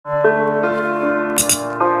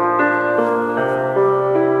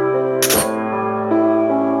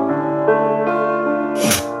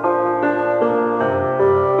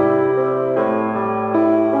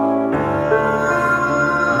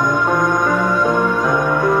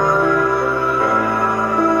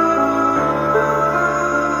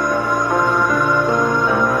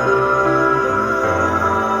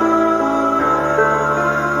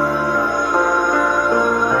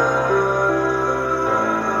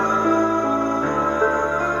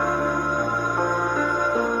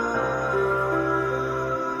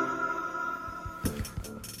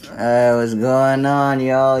What's going on,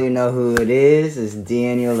 y'all? You know who it is. It's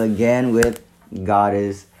Daniel again with God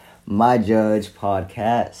is My Judge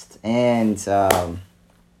podcast. And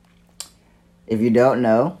if you don't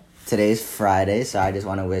know, today's Friday, so I just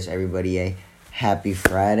want to wish everybody a happy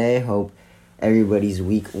Friday. Hope everybody's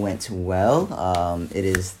week went well. It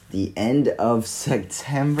is the end of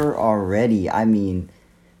September already. I mean,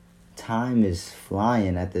 time is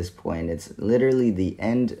flying at this point. It's literally the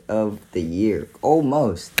end of the year,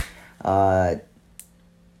 almost. Fall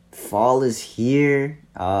is here.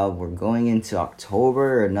 We're going into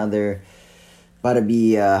October, about to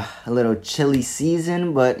be a little chilly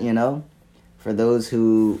season, but for those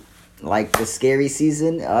who like the scary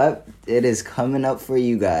season, it is coming up for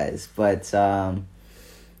you guys. But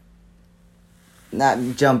not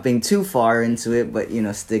jumping too far into it, but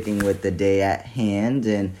sticking with the day at hand,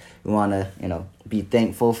 and we want to be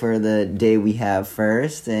thankful for the day we have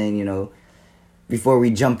first, and before we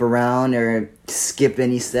jump around or skip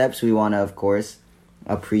any steps, we want to, of course,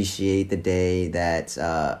 appreciate the day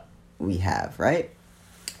that we have, right?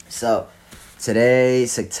 So today,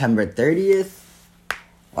 September 30th.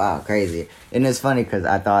 Wow, crazy. And it's funny because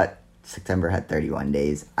I thought September had 31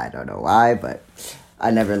 days. I don't know why, but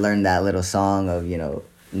I never learned that little song of,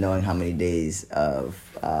 knowing how many days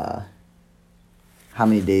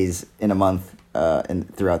in a month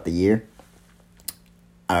throughout the year.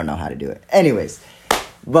 I don't know how to do it. Anyways,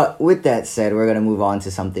 but with that said, we're going to move on to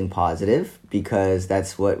something positive because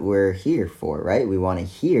that's what we're here for, right? We want to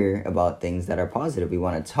hear about things that are positive. We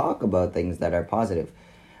want to talk about things that are positive.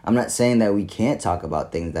 I'm not saying that we can't talk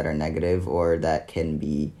about things that are negative or that can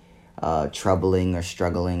be troubling or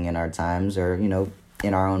struggling in our times or,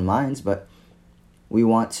 in our own minds, but we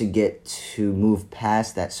want to get to move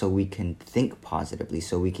past that so we can think positively,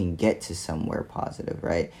 so we can get to somewhere positive,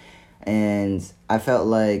 right? And I felt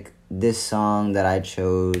like this song that I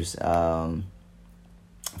chose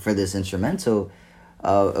for this instrumental,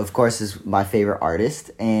 of course, is my favorite artist.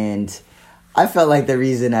 And I felt like the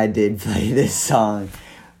reason I did play this song,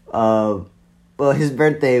 well, his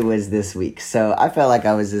birthday was this week. So I felt like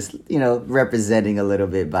I was just, representing a little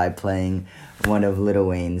bit by playing one of Lil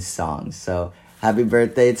Wayne's songs. So happy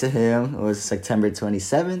birthday to him. It was September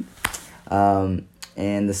 27th.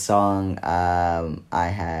 And the song I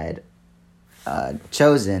had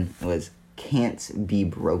chosen was Can't Be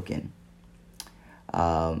Broken.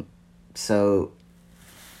 So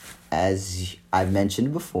as I've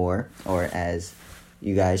mentioned before, or as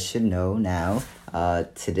you guys should know now,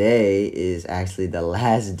 today is actually the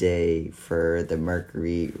last day for the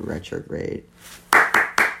Mercury retrograde.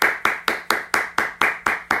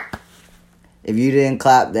 If you didn't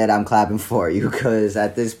clap, that I'm clapping for you, because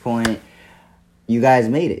at this point, you guys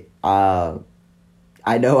made it.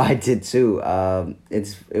 I know I did too.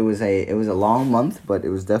 It was a long month, but it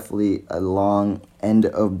was definitely a long end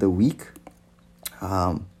of the week.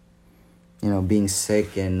 Being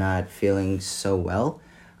sick and not feeling so well,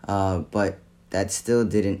 but that still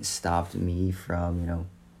didn't stop me from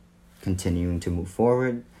continuing to move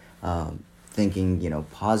forward, thinking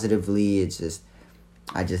positively.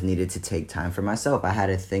 I just needed to take time for myself. I had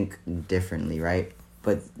to think differently, right?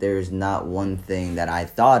 But there's not one thing that I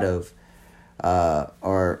thought of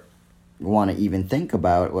or want to even think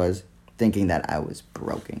about was thinking that I was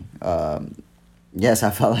broken. Yes,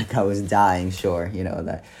 I felt like I was dying, sure,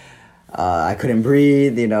 that I couldn't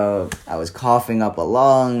breathe, I was coughing up a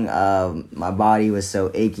lung, my body was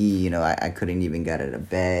so achy, I couldn't even get out of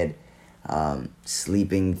bed,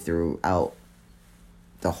 sleeping throughout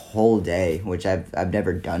the whole day, which I've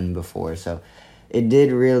never done before. So it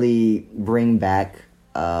did really bring back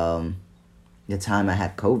the time I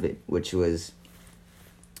had COVID, which was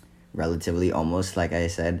relatively almost, like I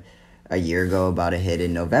said, a year ago, about to hit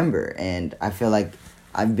in November. And I feel like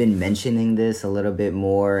I've been mentioning this a little bit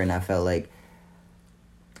more, and I felt like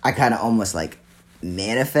I kind of almost like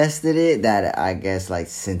manifested it, that I guess like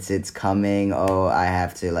since it's coming, I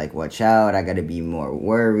have to like watch out, I got to be more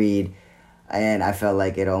worried. And I felt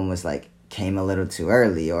like it almost like came a little too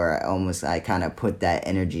early, or I kind of put that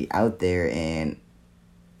energy out there and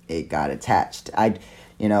it got attached. I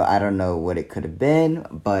don't know what it could have been,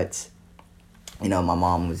 but my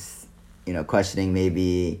mom was questioning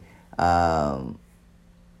maybe it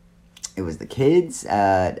was the kids.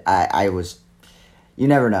 I was, you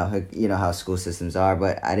never know, how school systems are,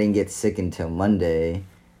 but I didn't get sick until Monday.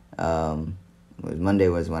 Monday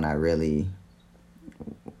was when I really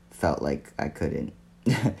felt like I couldn't.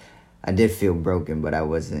 I did feel broken, but I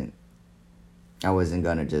wasn't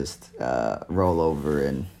gonna just roll over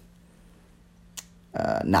and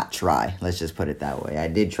not try. Let's just put it that way. I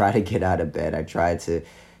did try to get out of bed. I tried to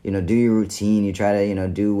do your routine. You try to,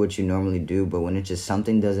 do what you normally do. But when it's just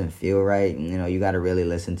something doesn't feel right, you got to really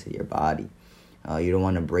listen to your body. You don't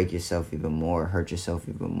want to break yourself even more, hurt yourself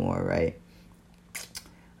even more, right?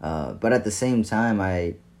 But at the same time,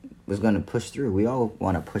 I was going to push through. We all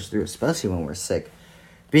want to push through, especially when we're sick.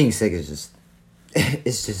 Being sick is just,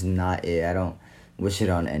 it's just not it. I don't wish it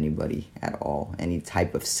on anybody at all. Any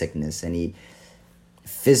type of sickness, any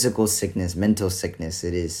physical sickness, mental sickness,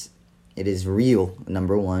 it is real,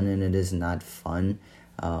 number one, and it is not fun.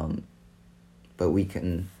 But we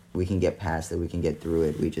can get past it. We can get through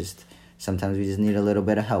it. Sometimes we just need a little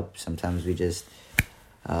bit of help. Sometimes we just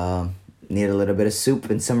need a little bit of soup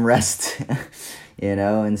and some rest,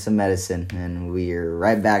 and some medicine. And we're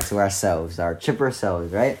right back to ourselves, our chipper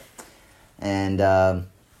selves, right? And,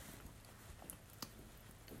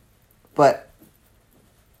 but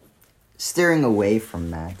steering away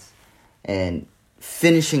from that and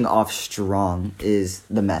finishing off strong is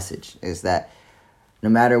the message, is that no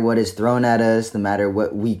matter what is thrown at us, no matter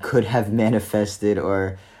what we could have manifested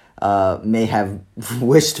or may have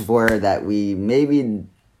wished for, that we maybe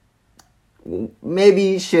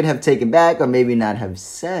should have taken back or maybe not have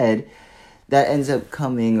said, that ends up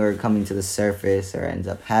coming to the surface or ends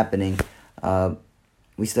up happening,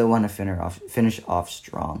 we still want to finish off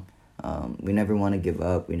strong. We never want to give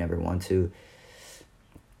up. We never want to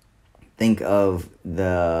think of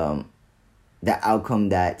the outcome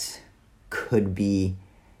that could be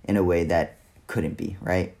in a way that couldn't be,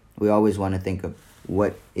 right? We always want to think of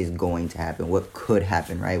what is going to happen, what could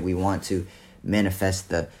happen, right? We want to manifest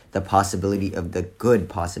the possibility of the good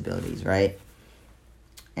possibilities, right?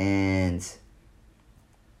 And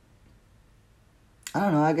I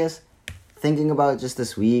don't know, I guess thinking about just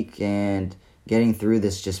this week and getting through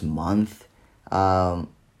this just month, I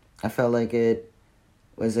felt like it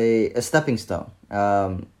was a stepping stone.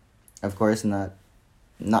 Of course, not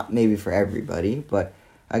maybe for everybody, but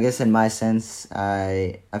I guess in my sense,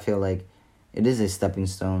 I feel like it is a stepping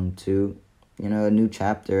stone to, a new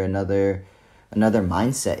chapter, another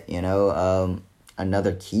mindset,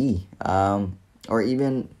 another key, or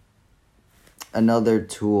even another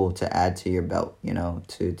tool to add to your belt,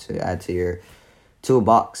 to add to your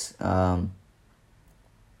toolbox.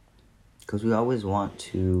 Because we always want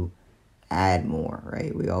to add more,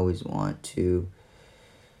 right? We always want to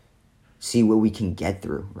see what we can get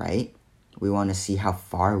through, right? We want to see how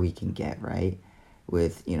far we can get, right?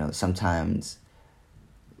 With, sometimes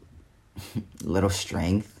little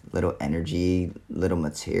strength, little energy, little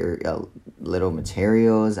materials.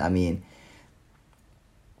 I mean,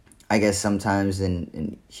 I guess sometimes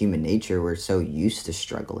in human nature, we're so used to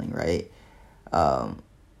struggling, right?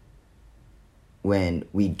 When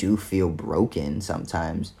we do feel broken,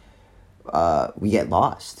 sometimes we get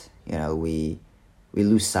lost. We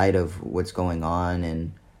lose sight of what's going on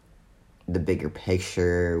and the bigger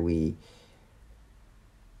picture. We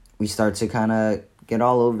start to kind of get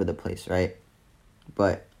all over the place, right?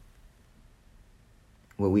 But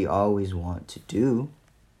what we always want to do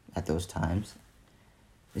at those times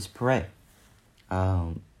is pray.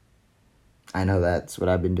 I know that's what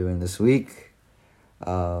I've been doing this week.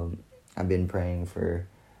 I've been praying for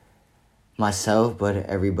myself, but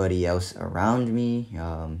everybody else around me.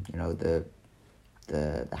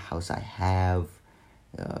 The house I have,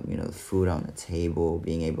 the food on the table,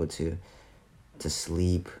 being able to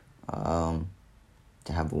sleep,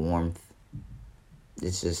 to have warmth.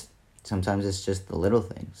 It's just, sometimes it's just the little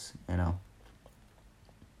things,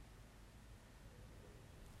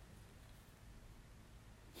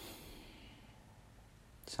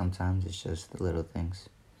 Sometimes it's just the little things.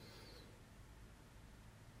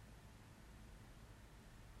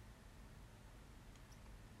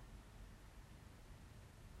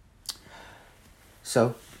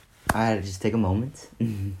 So, I had to just take a moment,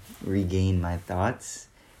 regain my thoughts,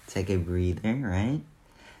 take a breather, right?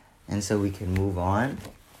 And so we can move on.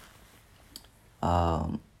 I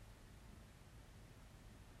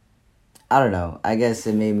don't know. I guess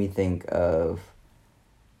it made me think of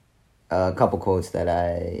a couple quotes that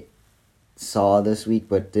I saw this week,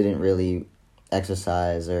 but didn't really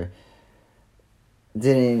exercise or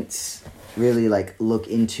didn't really look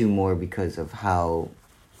into more because of how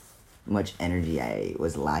much energy I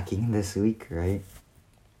was lacking this week, right?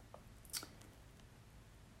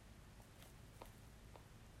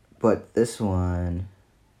 But this one,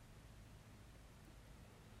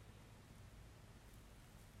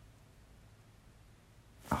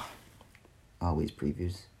 always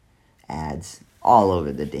previews, ads, all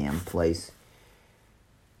over the damn place.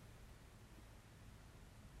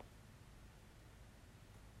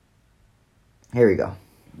 Here we go.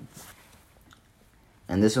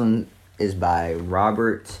 And this one is by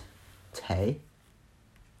Robert Tay.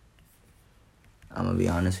 I'm going to be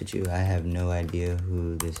honest with you. I have no idea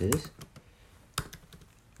who this is.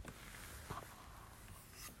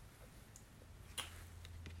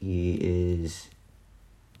 He is...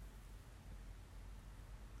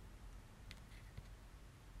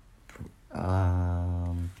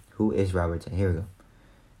 who is Robert Tay? Here we go.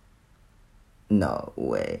 No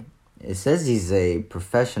way. It says he's a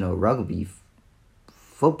professional rugby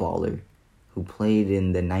footballer who played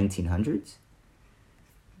in the 1900s.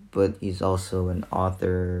 But he's also an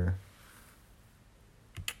author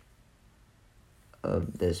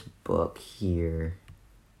of this book here.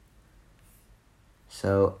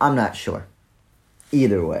 So, I'm not sure.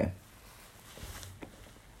 Either way,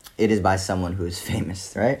 it is by someone who is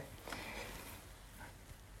famous, right?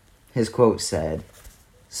 His quote said,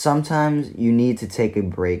 "Sometimes you need to take a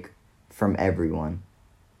break from everyone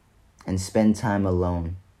and spend time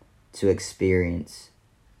alone to experience,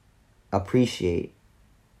 appreciate,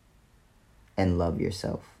 and love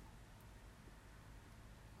yourself."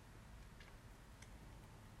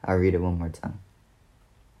 I'll read it one more time.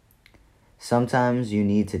 Sometimes you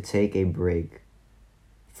need to take a break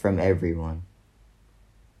from everyone.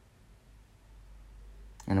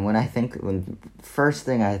 And first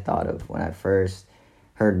thing I thought of when I first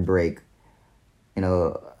heard break,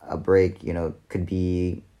 a break, could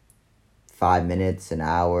be 5 minutes, an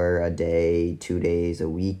hour, a day, 2 days, a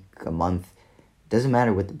week, a month. Doesn't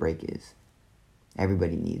matter what the break is.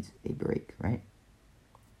 Everybody needs a break, right?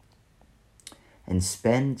 And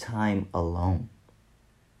spend time alone.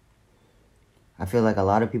 I feel like a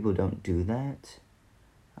lot of people don't do that,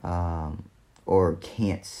 or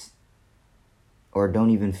can't, or don't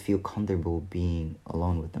even feel comfortable being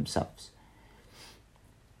alone with themselves.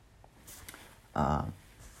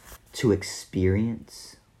 To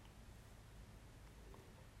experience,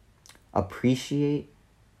 appreciate,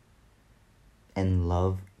 and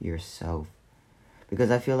love yourself. Because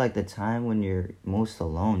I feel like the time when you're most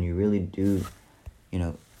alone, you really do,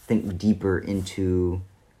 think deeper into,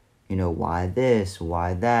 why this,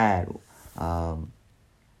 why that, how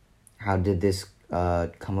did this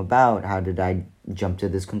come about? How did I jump to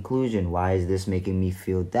this conclusion? Why is this making me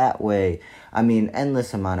feel that way? I mean,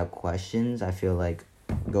 endless amount of questions I feel like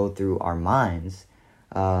go through our minds,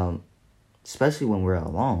 especially when we're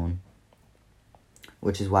alone,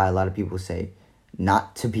 which is why a lot of people say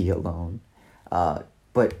not to be alone.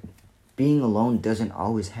 But being alone doesn't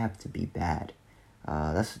always have to be bad.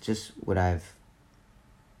 That's just what I've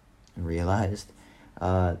realized.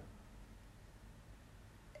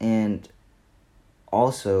 And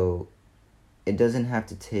also, it doesn't have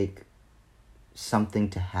to take something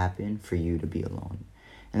to happen for you to be alone.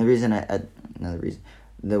 And the reason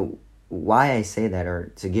why I say that,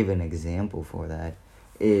 or to give an example for that,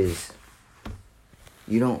 is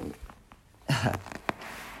you don't,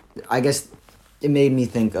 I guess it made me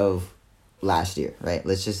think of last year, right?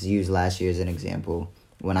 Let's just use last year as an example.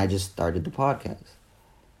 When I just started the podcast,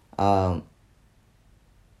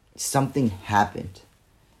 something happened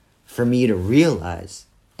for me to realize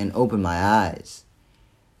and open my eyes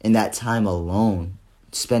in that time alone,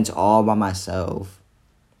 spent all by myself,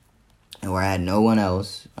 and where I had no one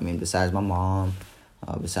else, besides my mom,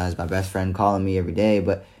 besides my best friend calling me every day,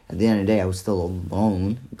 but at the end of the day, I was still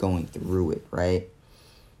alone going through it, right?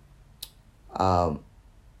 I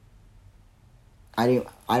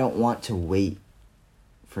don't want to wait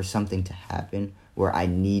for something to happen where I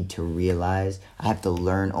need to realize. I have to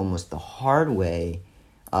learn almost the hard way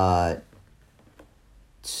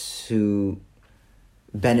to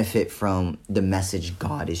benefit from the message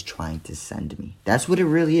God is trying to send me. That's what it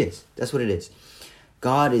really is. That's what it is.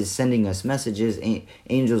 God is sending us messages.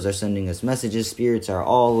 Angels are sending us messages. Spirits are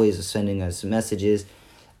always sending us messages.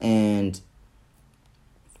 And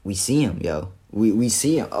we see him, yo. We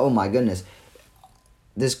see him. Oh, my goodness.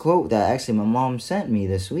 This quote that actually my mom sent me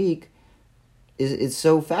this week, it's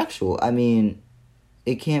so factual.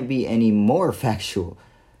 It can't be any more factual.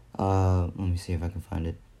 Let me see if I can find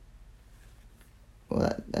it.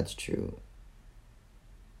 Well, that's true.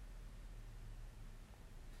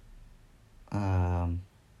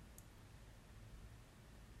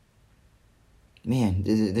 Man,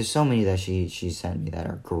 there's so many that she sent me that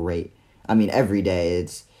are great. Every day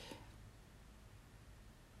it's...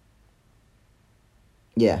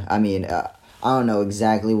 Yeah, I don't know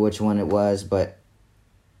exactly which one it was, but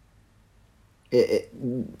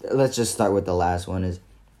let's just start with the last one. Is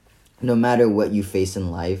no matter what you face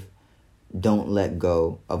in life, don't let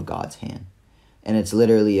go of God's hand. And it's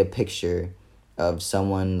literally a picture of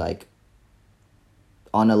someone like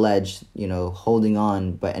on a ledge, holding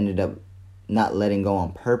on, but ended up not letting go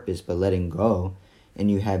on purpose, but letting go.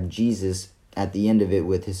 And you have Jesus at the end of it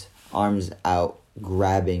with his arms out,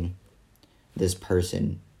 grabbing this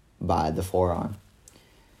person by the forearm.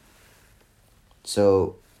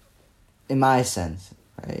 So, in my sense,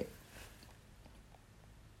 right,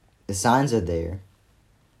 the signs are there.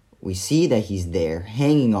 We see that he's there,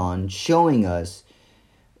 hanging on, showing us.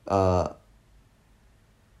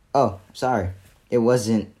 Sorry. It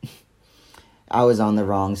wasn't. I was on the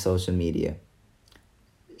wrong social media.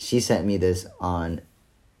 She sent me this on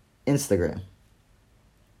Instagram.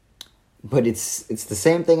 But it's the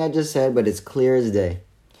same thing I just said, but it's clear as day.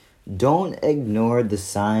 Don't ignore the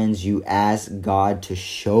signs you ask God to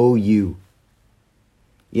show you.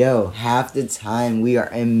 Yo, half the time we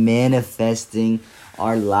are manifesting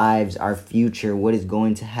our lives, our future, what is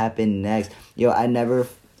going to happen next. Yo, I've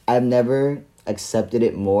never accepted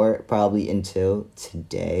it more probably until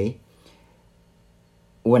today,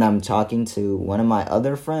 when I'm talking to one of my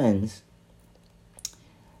other friends,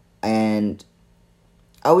 and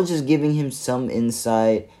I was just giving him some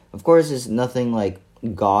insight. Of course, it's nothing like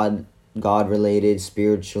God related,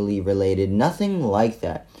 spiritually related, nothing like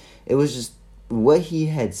that. It was just what he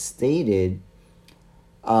had stated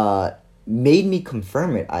made me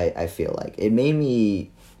confirm it. I feel like it made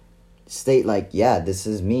me state like, yeah, this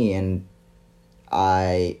is me, and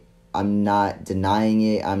I'm not denying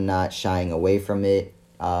it. I'm not shying away from it.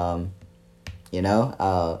 But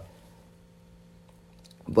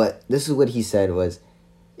this is what he said was,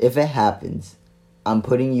 if it happens, I'm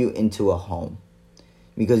putting you into a home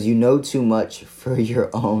because you know too much for your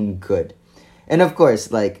own good. And of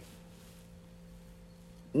course, like,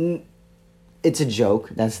 it's a joke.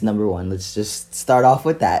 That's number one. Let's just start off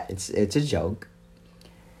with that. It's a joke.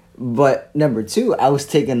 But number two, I was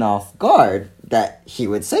taken off guard that he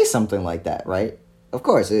would say something like that, right? Of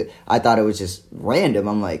course, I thought it was just random.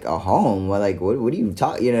 I'm like, a home? Well, like, what are you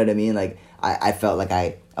talking? You know what I mean? Like, I felt like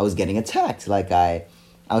I was getting attacked. Like, I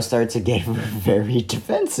was starting to get very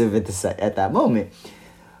defensive at that moment.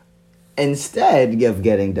 Instead of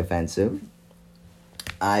getting defensive,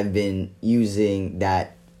 I've been using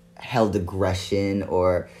that held aggression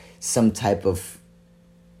or some type of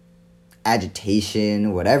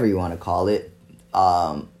agitation, whatever you want to call it,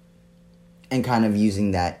 and kind of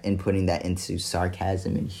using that and putting that into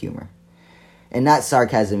sarcasm and humor. And not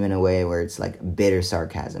sarcasm in a way where it's like bitter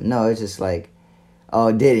sarcasm. No, it's just like,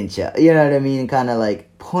 oh, didn't you? You know what I mean? Kind of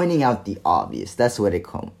like pointing out the obvious. That's what it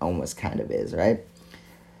almost kind of is, right?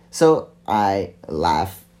 So I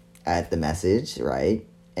laugh at the message, right?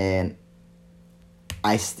 And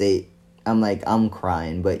I state, I'm like, I'm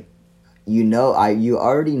crying, but you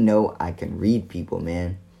already know I can read people,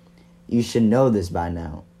 man. You should know this by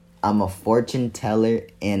now. I'm a fortune teller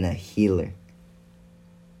and a healer.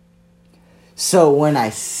 So when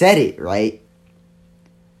I said it, right,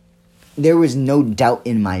 there was no doubt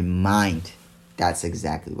in my mind that's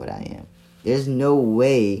exactly what I am. There's no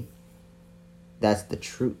way that's the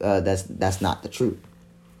truth. That's not the truth.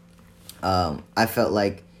 I felt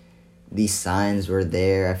like these signs were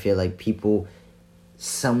there. I feel like people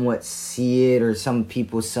somewhat see it, or some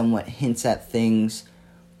people somewhat hints at things,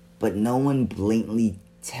 but no one blatantly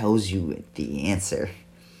tells you the answer.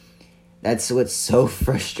 That's what's so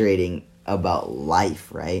frustrating about life,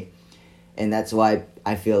 right? And that's why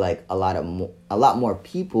I feel like a lot more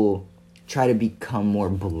people try to become more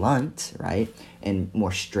blunt, right, and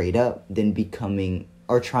more straight up than becoming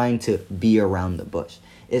or trying to be around the bush.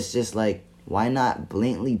 It's just like, why not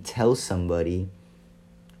blatantly tell somebody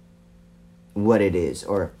what it is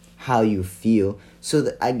or how you feel, so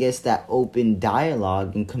that I guess that open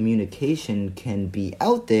dialogue and communication can be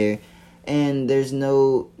out there, and there's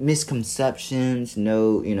no misconceptions,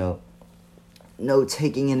 no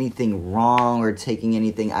taking anything wrong or taking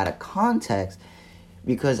anything out of context,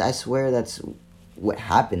 because I swear that's what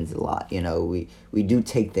happens a lot. We do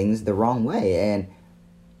take things the wrong way, and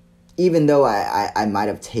even though I might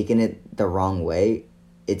have taken it the wrong way,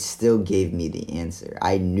 it still gave me the answer.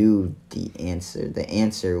 I knew the answer. The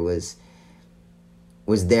answer was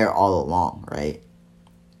there all along, right?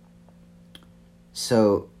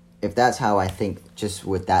 So if that's how I think, just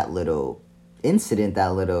with that little incident,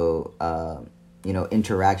 that little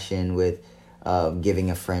interaction with giving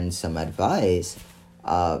a friend some advice,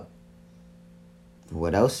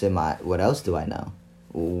 what else do I know?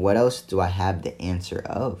 What else do I have the answer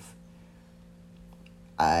of?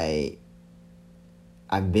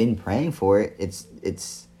 I've been praying for it.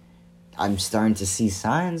 I'm starting to see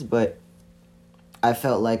signs, but I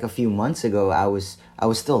felt like a few months ago I was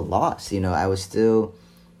still lost. I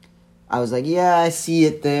was like, yeah, I see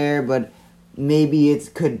it there, but maybe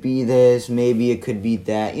it could be this, maybe it could be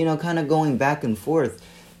that, kind of going back and forth.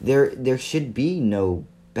 There should be no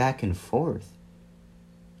back and forth.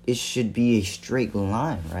 It should be a straight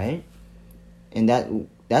line, right? And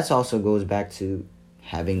that's also goes back to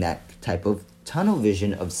having that type of tunnel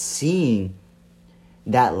vision of seeing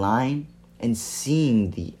that line and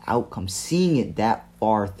seeing the outcome, seeing it that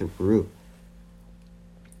far through.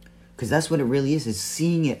 Because that's what it really is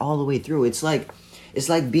seeing it all the way through. It's like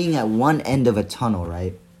being at one end of a tunnel,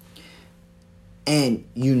 right? And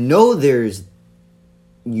there's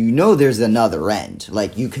another end.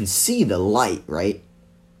 Like, you can see the light, right?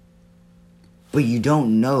 But you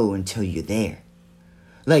don't know until you're there.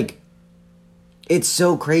 Like, it's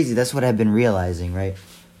so crazy. That's what I've been realizing, right?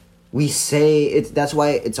 We say that's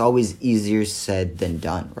why it's always easier said than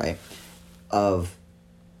done, right?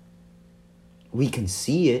 We can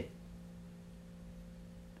see it,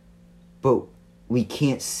 but we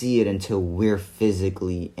can't see it until we're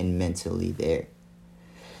physically and mentally there.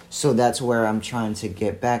 So that's where I'm trying to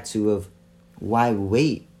get back to of why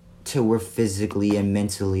wait till we're physically and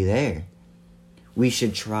mentally there? We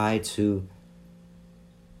should try to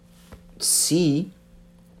see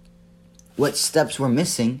what steps we're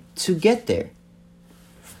missing to get there.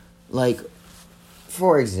 Like,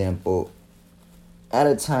 for example, at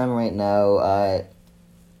a time right now,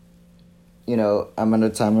 I'm at a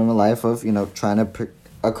time in my life of, trying to pick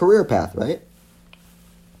a career path, right?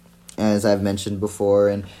 As I've mentioned before,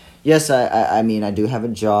 and yes, I mean, I do have a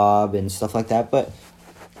job and stuff like that, but,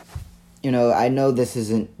 I know this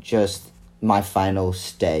isn't just my final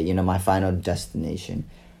stay, my final destination.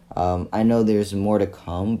 I know there's more to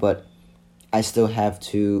come, but I still have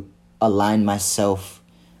to align myself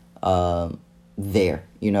there.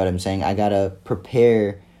 You know what I'm saying? I gotta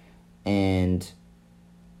prepare and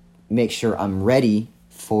make sure I'm ready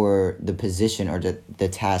for the position or the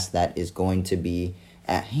task that is going to be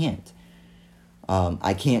at hand.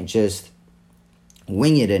 I can't just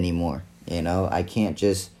wing it anymore. I can't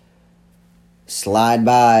just slide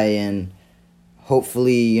by and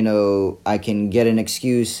hopefully, I can get an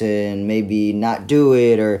excuse and maybe not do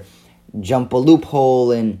it or jump a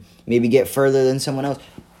loophole and maybe get further than someone else.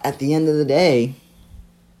 At the end of the day,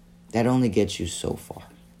 that only gets you so far.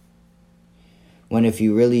 When if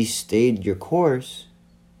you really stayed your course,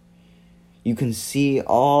 you can see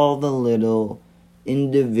all the little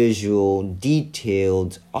individual,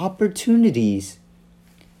 detailed opportunities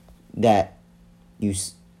that you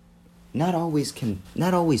not always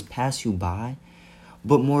pass you by,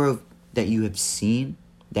 but more of that you have seen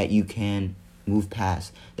that you can move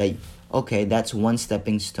past. That, okay, that's one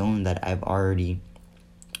stepping stone that I've already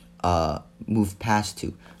moved past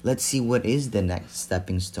to. Let's see what is the next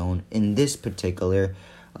stepping stone in this particular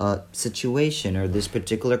situation or this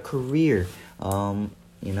particular career.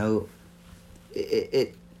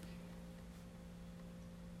 It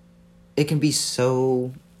can be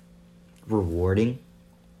so rewarding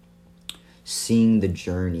seeing the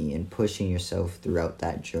journey and pushing yourself throughout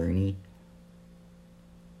that journey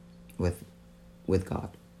with God.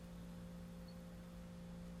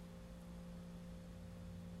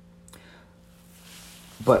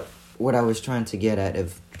 But what I was trying to get at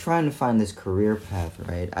of trying to find this career path,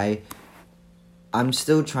 right? I'm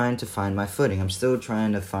still trying to find my footing. I'm still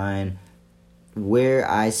trying to find where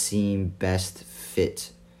I seem best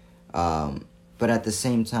fit. But at the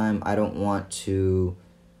same time, I don't want to,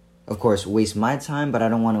 of course, waste my time, but I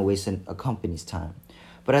don't want to waste a company's time.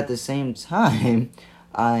 But at the same time,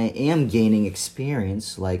 I am gaining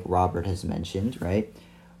experience, like Robert has mentioned, right?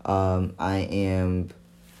 I am,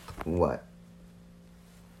 what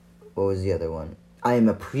was the other one? I am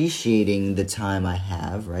appreciating the time I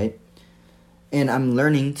have, right? And I'm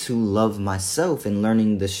learning to love myself and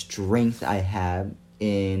learning the strength I have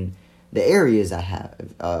in the areas I have,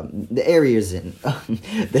 the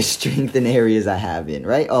strength in areas I have in,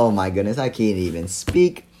 right? Oh my goodness, I can't even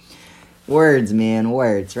speak. Words,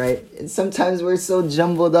 right? And sometimes we're so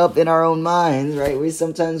jumbled up in our own minds, right?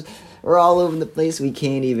 We're all over the place. We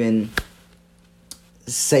can't even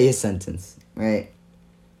say a sentence, right?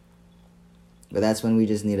 But that's when we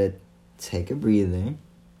just need to take a breather.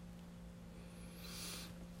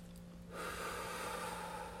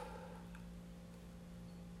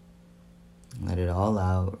 Let it all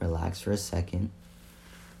out, relax for a second,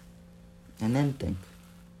 and then think,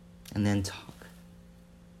 and then talk.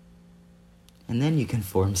 And then you can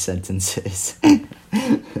form sentences.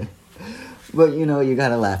 But, you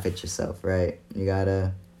gotta laugh at yourself, right? You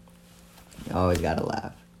always gotta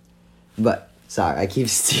laugh. But, sorry, I keep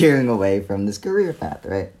steering away from this career path,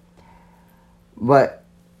 right? But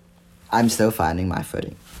I'm still finding my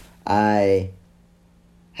footing. I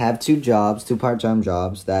have two part-time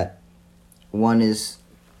jobs that one is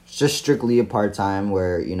just strictly a part-time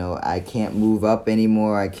where, I can't move up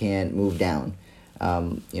anymore, I can't move down.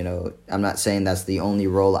 I'm not saying that's the only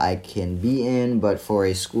role I can be in, but for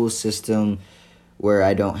a school system where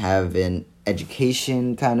I don't have an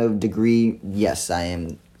education kind of degree, yes, I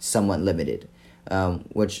am somewhat limited,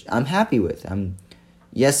 which I'm happy with.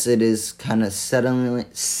 Yes, it is kind of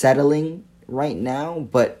settling right now,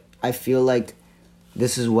 but I feel like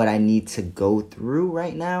this is what I need to go through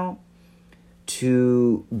right now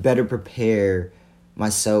to better prepare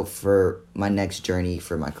myself for my next journey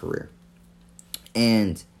for my career.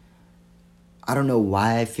 And I don't know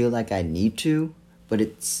why I feel like I need to, but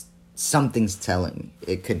something's telling me.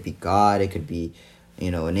 It could be God, it could be,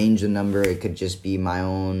 an angel number, it could just be my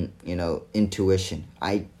own, intuition.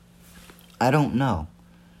 I don't know.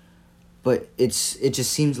 But it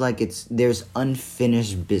just seems like there's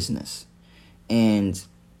unfinished business. And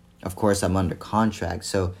of course I'm under contract,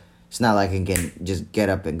 so it's not like I can just get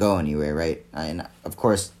up and go anywhere, right? And of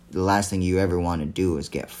course the last thing you ever want to do is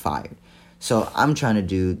get fired. So I'm trying to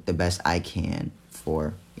do the best I can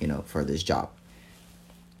for this job.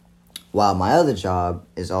 While my other job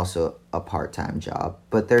is also a part-time job,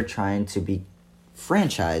 but they're trying to be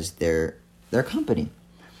franchised their company.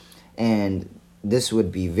 And this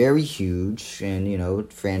would be very huge, and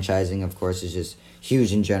franchising of course is just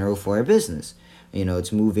huge in general for a business.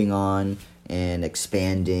 It's moving on and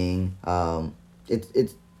expanding.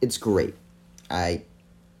 It's great.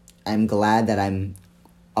 I'm glad that I'm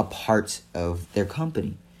a part of their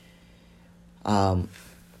company.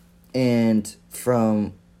 And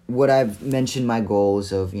from what I've mentioned, my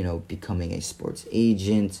goals of, becoming a sports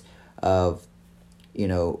agent, of,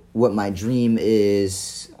 what my dream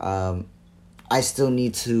is, I still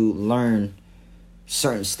need to learn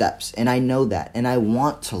certain steps. And I know that. And I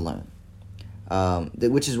want to learn.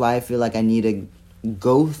 Which is why I feel like I need to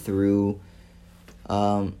go through,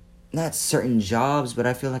 not certain jobs, but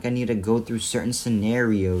I feel like I need to go through certain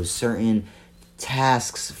scenarios, certain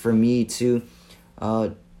tasks for me to,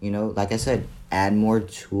 like I said, add more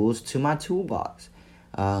tools to my toolbox.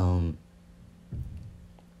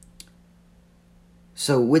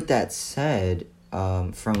 So with that said,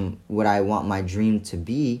 from what I want my dream to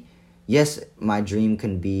be, yes, my dream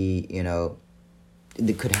can be,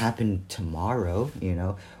 it could happen tomorrow,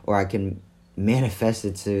 or I can manifest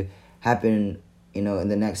it to happen, in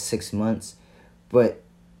the next 6 months. But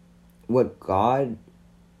what God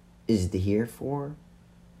is here for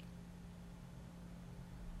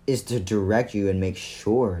is to direct you and make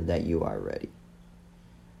sure that you are ready.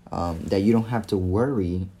 That you don't have to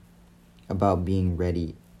worry about being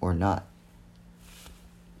ready or not.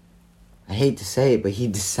 I hate to say it, but He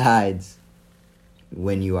decides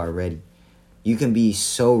when you are ready. You can be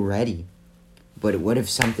so ready, but what if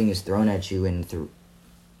something is thrown at you and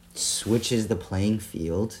switches the playing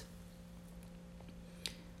field,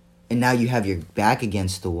 and now you have your back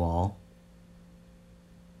against the wall?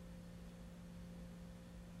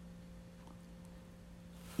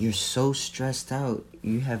 You're so stressed out,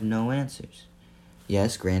 you have no answers.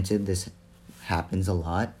 Yes, granted, this happens a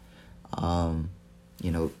lot.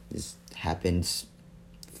 This happens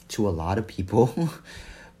to a lot of people,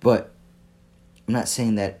 but I'm not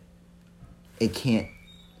saying that it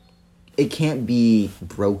can't be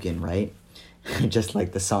broken, right? Just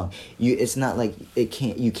like the song. It's not like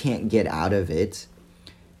you can't get out of it.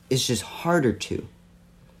 It's just harder to.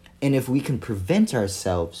 And if we can prevent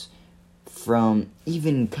ourselves from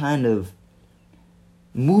even kind of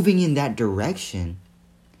moving in that direction,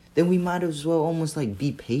 then we might as well almost like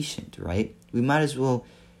be patient, right? We might as well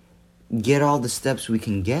get all the steps we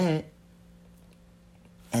can get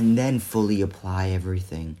and then fully apply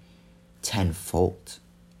everything tenfold,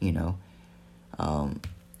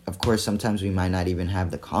 Of course, sometimes we might not even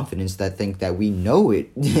have the confidence that think that we know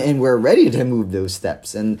it and we're ready to move those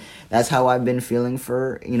steps. And that's how I've been feeling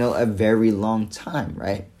for, a very long time,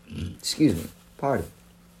 right? Excuse me, pardon.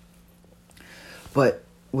 But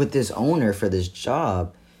with this owner for this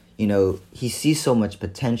job, he sees so much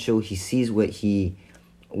potential. He sees what he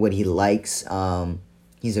likes.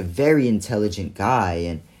 He's a very intelligent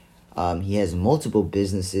guy, and he has multiple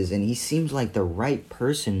businesses, and he seems like the right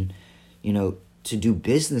person, to do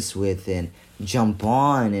business with and jump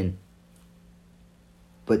on.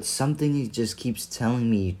 But something just keeps telling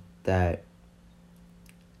me that,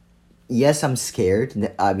 yes, I'm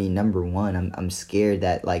scared. I mean, number one, I'm scared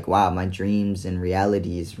that, like, wow, my dreams and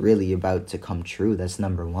reality is really about to come true. That's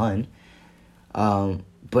number one.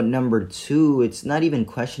 But number two, it's not even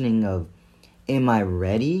questioning of, am I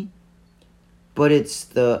ready? But it's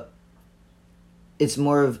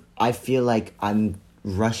more of, I feel like I'm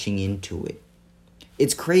rushing into it.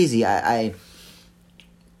 It's crazy. I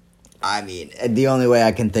mean, the only way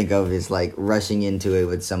I can think of is like rushing into it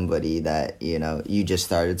with somebody that, you just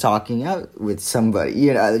started talking out with somebody,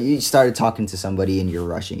 you started talking to somebody and you're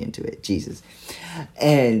rushing into it. Jesus.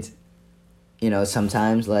 And,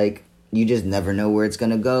 sometimes like you just never know where it's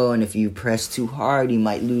going to go. And if you press too hard, you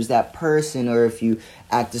might lose that person. Or if you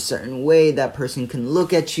act a certain way, that person can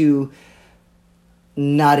look at you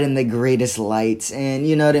not in the greatest light. And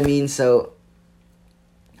you know what I mean? So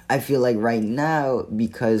I feel like right now,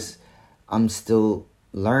 because I'm still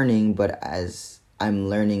learning, but as I'm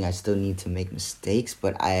learning, I still need to make mistakes,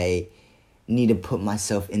 but I need to put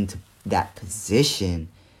myself into that position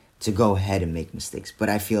to go ahead and make mistakes. But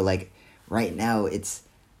I feel like right now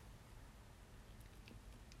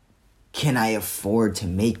can I afford to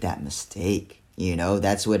make that mistake?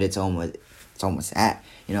 That's what it's almost at.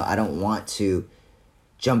 I don't want to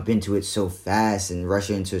jump into it so fast and rush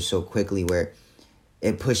into it so quickly where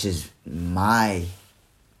it pushes my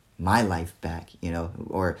life back,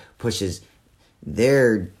 or pushes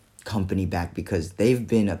their company back, because they've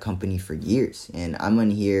been a company for years and I'm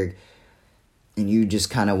in here and you just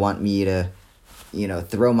kind of want me to,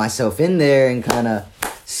 throw myself in there and kind of,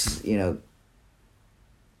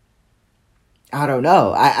 I don't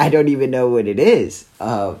know. I don't even know what it is.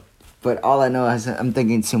 But all I know is I'm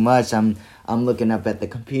thinking too much. I'm looking up at the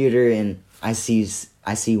computer and I see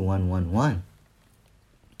 111.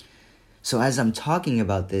 So as I'm talking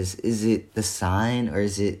about this, is it the sign, or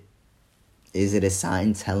is it a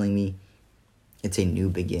sign telling me it's a new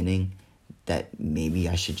beginning, that maybe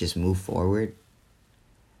I should just move forward?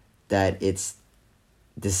 That it's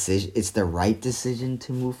the right decision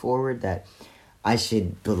to move forward, that I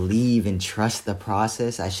should believe and trust the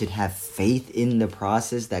process. I should have faith in the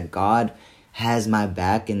process, that God has my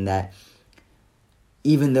back, and that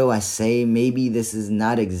even though I say maybe this is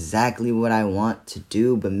not exactly what I want to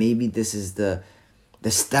do, but maybe this is the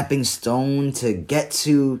stepping stone to get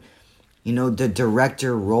to, the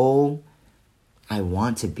director role I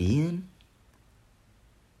want to be in.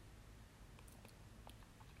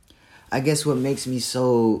 I guess what makes me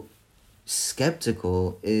so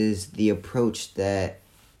skeptical is the approach that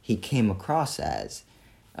he came across as,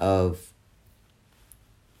 of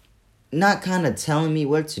not kind of telling me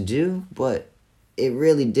what to do, but it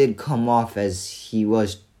really did come off as he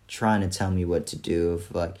was trying to tell me what to do.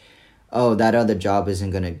 Of like, oh, that other job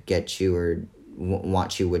isn't going to get you or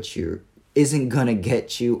want you what you isn't going to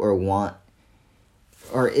get you or want,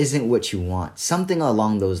 or isn't what you want. Something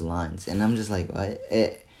along those lines. And I'm just like, what?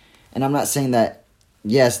 And I'm not saying that,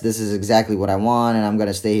 yes, this is exactly what I want and I'm going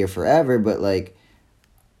to stay here forever, but like,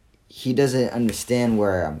 he doesn't understand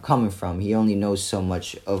where I'm coming from. He only knows so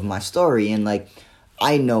much of my story, and like,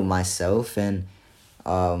 I know myself, and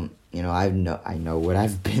I know what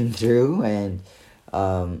I've been through, and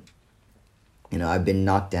I've been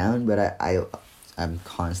knocked down, but I'm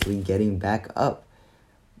constantly getting back up.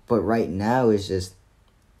 But right now it's just,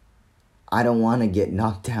 I don't want to get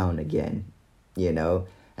knocked down again,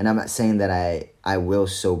 and I'm not saying that I will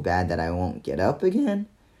so bad that I won't get up again,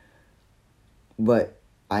 but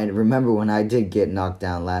I remember when I did get knocked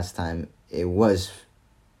down last time, it was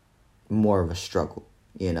more of a struggle,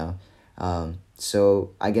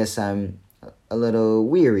 so I guess I'm a little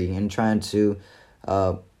weary and trying to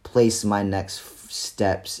place my next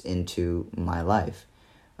steps into my life.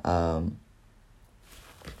 But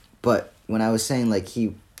when I was saying, like,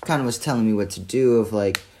 he kind of was telling me what to do, of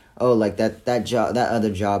like, oh, like that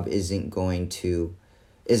other job isn't going to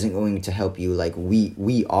help you. Like,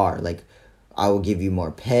 we are, like, I will give you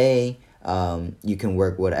more pay. You can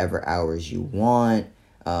work whatever hours you want.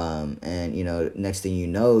 And, next thing you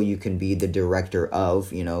know, you can be the director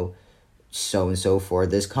of, so-and-so for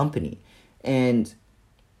this company. And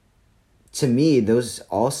to me, those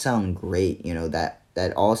all sound great.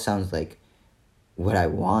 That all sounds like what I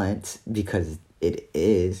want, because it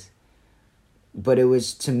is. But it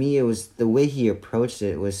was the way he approached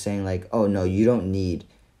it was saying like, oh no, you don't need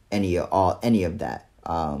any of that.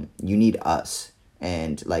 You need us,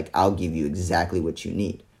 and like, I'll give you exactly what you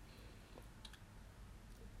need.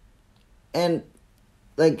 And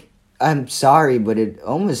like, I'm sorry, but it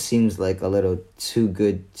almost seems like a little too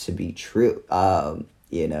good to be true.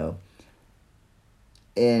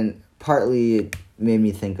 And partly it made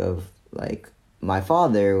me think of like my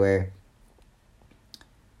father, where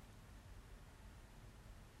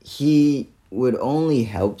he would only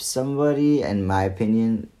help somebody, in my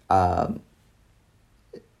opinion,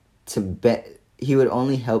 he would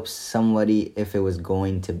only help somebody if it was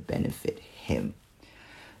going to benefit him.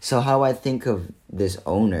 So how I think of this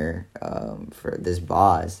owner, for this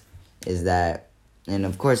boss, is that, And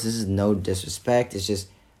of course, this is no disrespect. It's just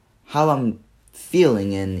how I'm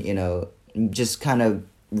feeling, and, just kind of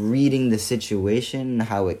reading the situation,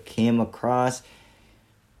 how it came across.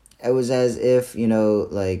 It was as if,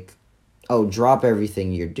 like, oh, drop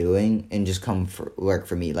everything you're doing and just come work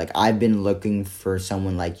for me. Like, I've been looking for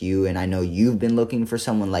someone like you, and I know you've been looking for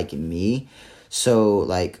someone like me. So,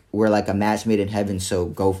 like, we're like a match made in heaven, so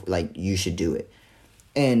go, like, you should do it.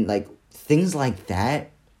 And, like, things like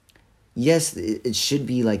that, yes, it should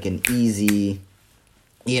be, like, an easy,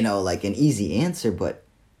 like, an easy answer, but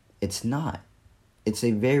it's not. It's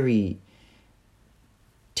a very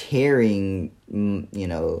tearing,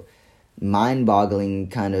 mind-boggling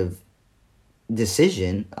kind of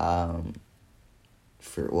decision,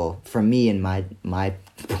 for me and my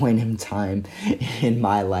point in time in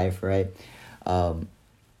my life, right?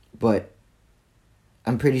 But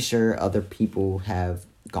I'm pretty sure other people have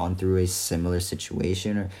gone through a similar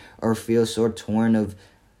situation, or feel so torn of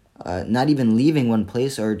not even leaving one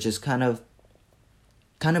place, or just kind of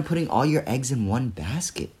putting all your eggs in one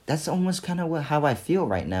basket. That's almost kind of how I feel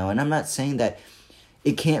right now. And I'm not saying that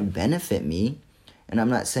it can't benefit me, and I'm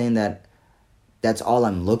not saying that that's all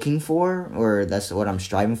I'm looking for, or that's what I'm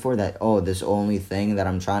striving for, that, oh, this only thing that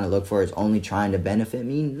I'm trying to look for is only trying to benefit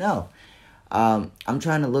me. No. I'm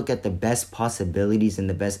trying to look at the best possibilities and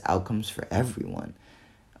the best outcomes for everyone.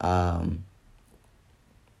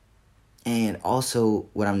 And also,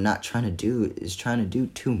 what I'm not trying to do is trying to do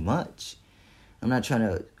too much. I'm not trying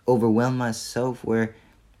to overwhelm myself where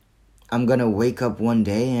I'm going to wake up one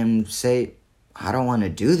day and say, I don't want to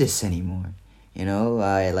do this anymore.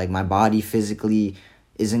 Like, my body physically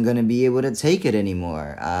isn't going to be able to take it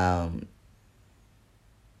anymore.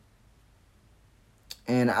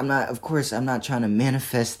 And I'm not trying to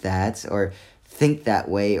manifest that or think that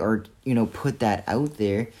way, or, put that out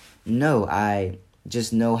there. No, I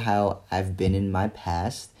just know how I've been in my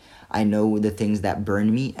past. I know the things that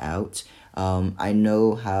burn me out. I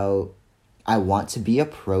know how I want to be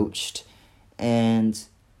approached, and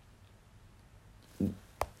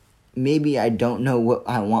maybe I don't know what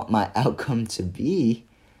I want my outcome to be,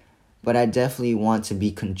 but I definitely want to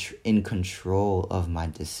be in control of my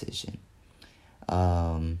decision.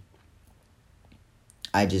 I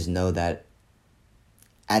just know that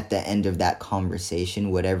at the end of that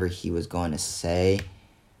conversation, whatever he was going to say,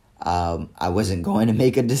 I wasn't going to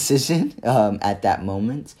make a decision at that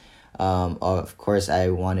moment. Of course, I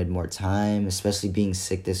wanted more time, especially being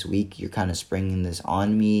sick this week. You're kind of springing this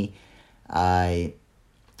on me. I'm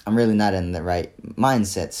really not in the right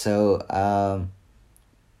mindset. So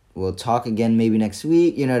we'll talk again maybe next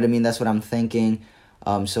week. You know what I mean? That's what I'm thinking.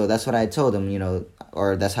 So that's what I told him,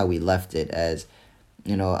 or that's how we left it, as,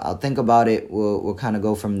 I'll think about it. We'll kind of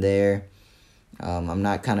go from there. I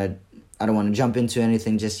don't want to jump into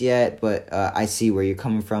anything just yet, but I see where you're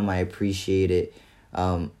coming from. I appreciate it.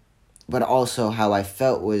 But also how I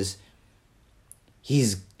felt was,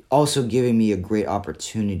 he's also giving me a great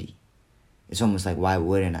opportunity. It's almost like, why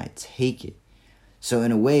wouldn't I take it? So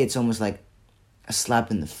in a way, it's almost like a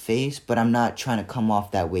slap in the face, but I'm not trying to come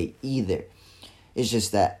off that way either. It's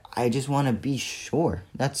just that I just want to be sure.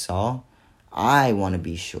 That's all. I want to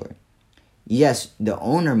be sure. Yes, the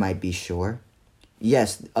owner might be sure.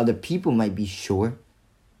 Yes, other people might be sure.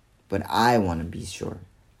 But I want to be sure.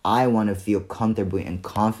 I want to feel comfortable and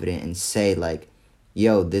confident and say, like,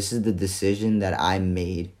 yo, this is the decision that I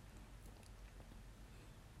made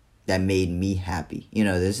that made me happy.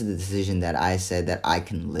 This is the decision that I said that I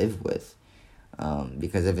can live with.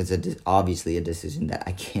 Because if it's obviously a decision that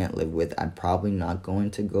I can't live with, I'm probably not going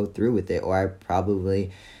to go through with it, or I probably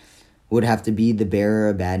would have to be the bearer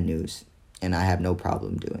of bad news, and I have no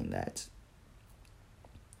problem doing that.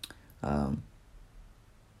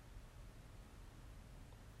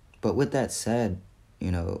 But with that said,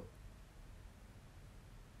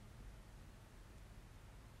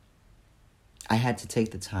 I had to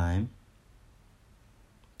take the time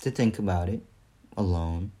to think about it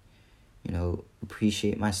alone.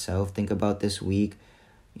 Appreciate myself, think about this week,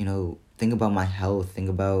 think about my health, think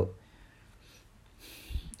about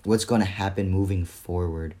what's going to happen moving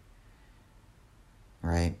forward,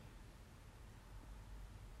 right?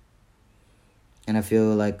 And I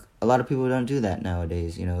feel like a lot of people don't do that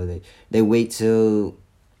nowadays. They wait till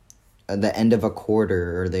the end of a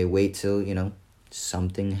quarter, or they wait till,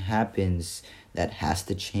 something happens that has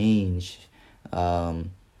to change. But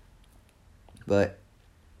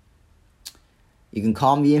you can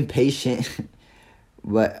call me impatient,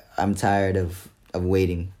 but I'm tired of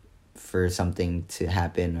waiting for something to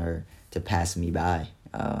happen or to pass me by.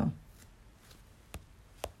 I'm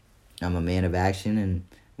a man of action, and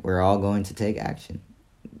we're all going to take action.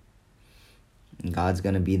 And God's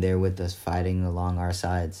going to be there with us, fighting along our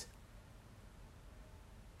sides.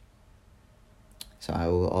 So I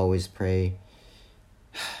will always pray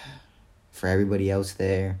for everybody else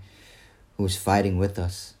there who's fighting with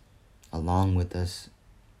us, along with us,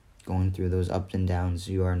 going through those ups and downs.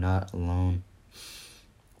 You are not alone.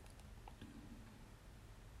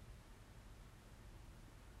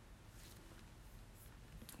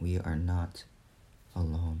 We are not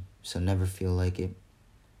alone. So never feel like it.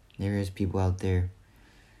 There is people out there.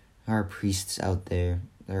 There are priests out there.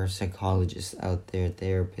 There are psychologists out there,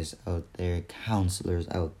 therapists out there, counselors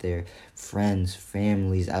out there, friends,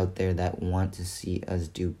 families out there that want to see us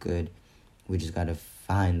do good. We just got to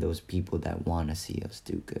find those people that want to see us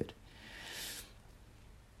do good.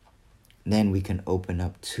 Then we can open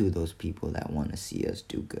up to those people that want to see us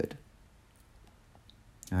do good.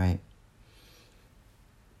 All right?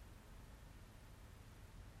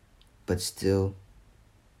 But still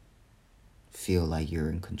feel like you're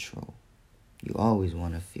in control. You always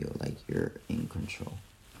want to feel like you're in control.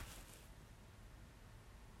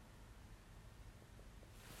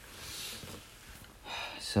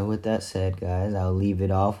 So with that said, guys, I'll leave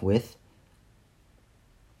it off with,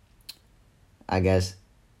 I guess,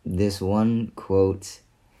 this one quote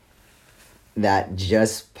that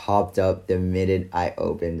just popped up the minute I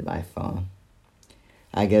opened my phone.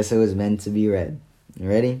 I guess it was meant to be read. You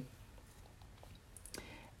ready?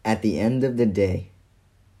 At the end of the day,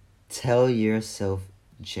 tell yourself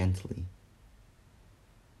gently,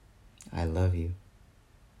 I love you.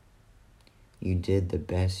 You did the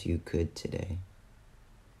best you could today.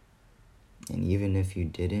 And even if you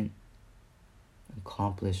didn't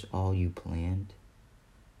accomplish all you planned,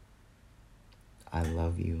 I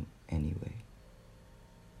love you anyway.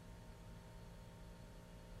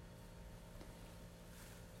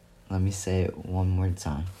 Let me say it one more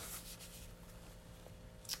time.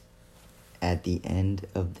 At the end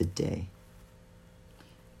of the day,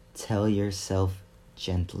 tell yourself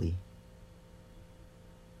gently,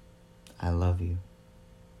 I love you.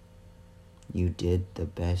 You did the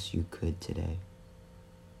best you could today.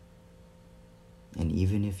 And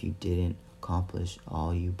even if you didn't accomplish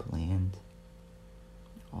all you planned,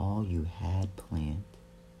 all you had planned,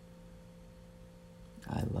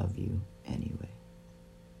 I love you anyway.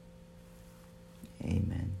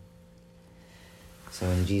 Amen. So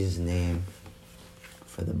in Jesus' name,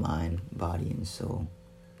 for the mind, body, and soul,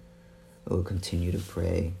 I will continue to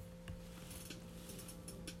pray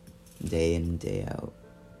day in and day out.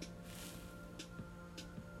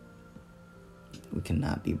 We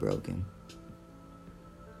cannot be broken.